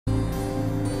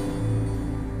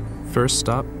First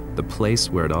stop, the place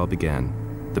where it all began,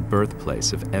 the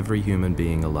birthplace of every human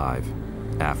being alive,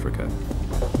 Africa.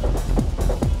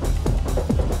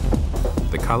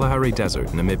 The Kalahari Desert,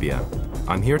 Namibia.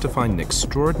 I'm here to find an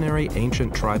extraordinary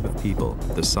ancient tribe of people,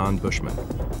 the San Bushmen.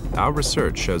 Our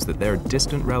research shows that their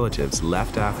distant relatives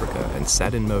left Africa and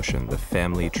set in motion the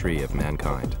family tree of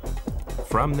mankind.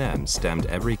 From them stemmed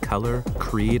every color,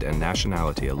 creed, and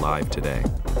nationality alive today.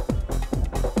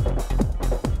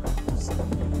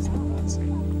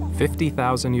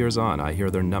 50,000 years on, I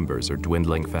hear their numbers are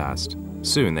dwindling fast.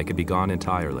 Soon they could be gone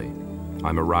entirely.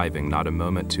 I'm arriving not a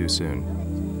moment too soon.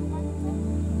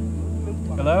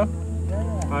 Hello?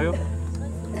 How are you?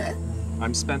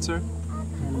 I'm Spencer.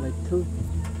 And my two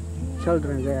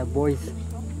children, they are boys.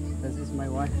 This is my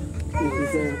wife.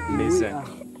 Amazing.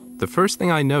 The first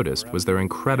thing I noticed was their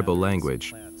incredible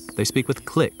language. They speak with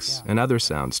clicks and other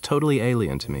sounds totally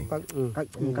alien to me. And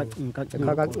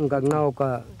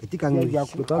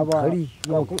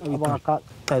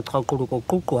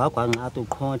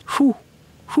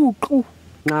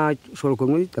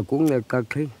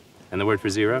the word for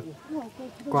zero?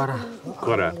 Quara.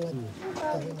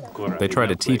 They try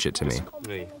to teach it to me.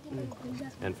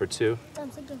 And for two?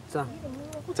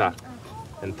 Ta.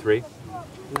 And three?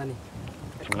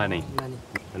 Lani.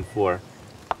 And four?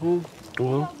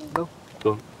 Go. Go.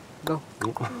 Go.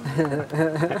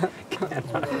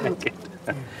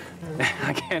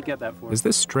 I can't get that for Is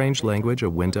this strange language a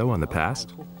window on the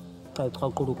past?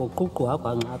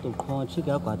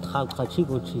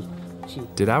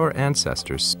 Did our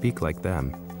ancestors speak like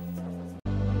them?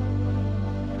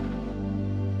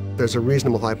 There's a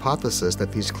reasonable hypothesis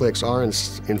that these clicks are in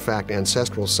fact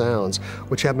ancestral sounds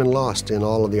which have been lost in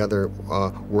all of the other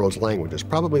world's languages,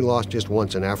 probably lost just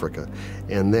once in Africa.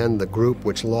 And then the group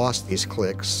which lost these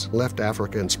clicks left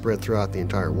Africa and spread throughout the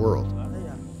entire world.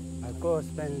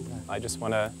 I just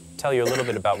want to tell you a little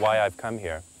bit about why I've come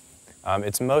here.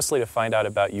 It's mostly to find out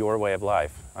about your way of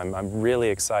life. I'm really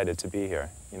excited to be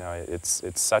here. You know, it's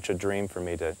such a dream for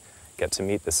me to get to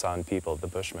meet the San people, the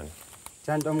Bushmen.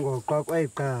 In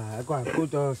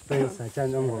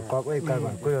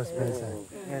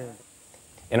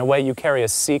a way, you carry a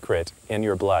secret in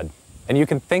your blood, and you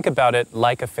can think about it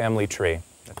like a family tree.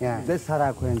 I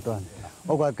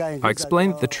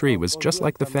explained the tree was just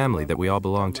like the family that we all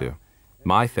belong to.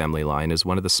 My family line is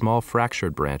one of the small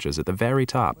fractured branches at the very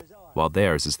top, while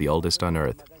theirs is the oldest on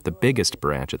Earth, the biggest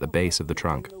branch at the base of the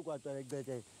trunk.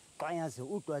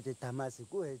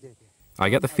 I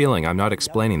get the feeling I'm not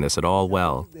explaining this at all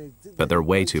well, but they're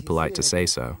way too polite to say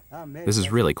so. This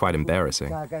is really quite embarrassing.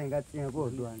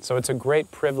 So it's a great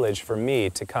privilege for me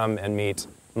to come and meet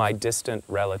my distant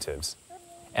relatives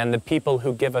and the people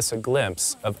who give us a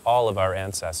glimpse of all of our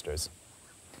ancestors.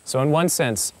 So in one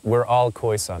sense, we're all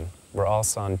Khoisan. We're all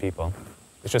San people.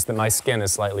 It's just that my skin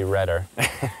is slightly redder.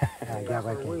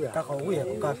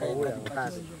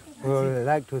 We would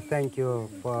like to thank you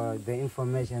for the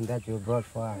information that you brought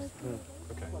for us.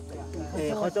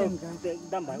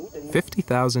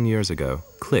 50,000 years ago,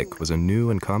 Click was a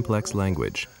new and complex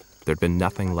language. There'd been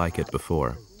nothing like it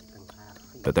before.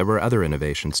 But there were other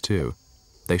innovations too.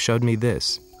 They showed me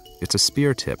this. It's a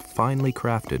spear tip finely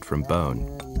crafted from bone.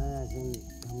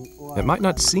 It might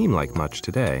not seem like much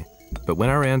today, but when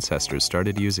our ancestors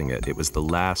started using it, it was the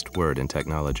last word in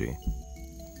technology.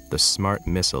 The smart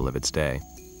missile of its day.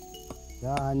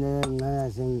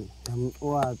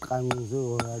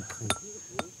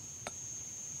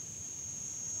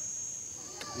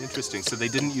 Interesting. So they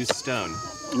didn't use stone?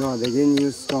 No, they didn't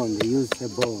use stone. They used the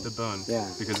bone. The bone? Yeah.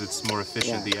 Because it's more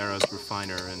efficient. Yeah. The arrows were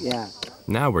finer. And yeah.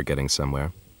 Now we're getting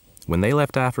somewhere. When they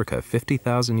left Africa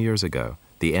 50,000 years ago,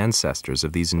 the ancestors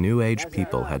of these New Age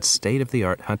people had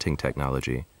state-of-the-art hunting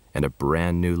technology and a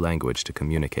brand new language to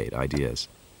communicate ideas.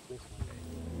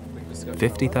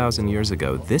 50,000 years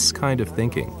ago, this kind of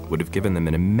thinking would have given them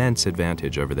an immense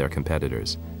advantage over their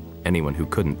competitors, anyone who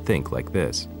couldn't think like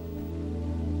this.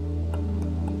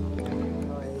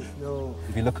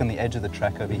 If you look on the edge of the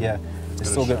track over here,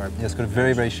 it's got a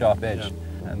very, very sharp edge. Yeah.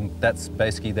 And that's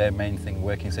basically their main thing,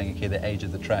 working, saying, okay, the age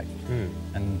of the track.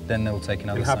 And then they'll take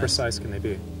another And how precise can they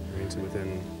be? I mean, to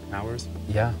within hours?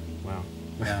 Yeah. Wow.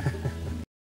 Yeah.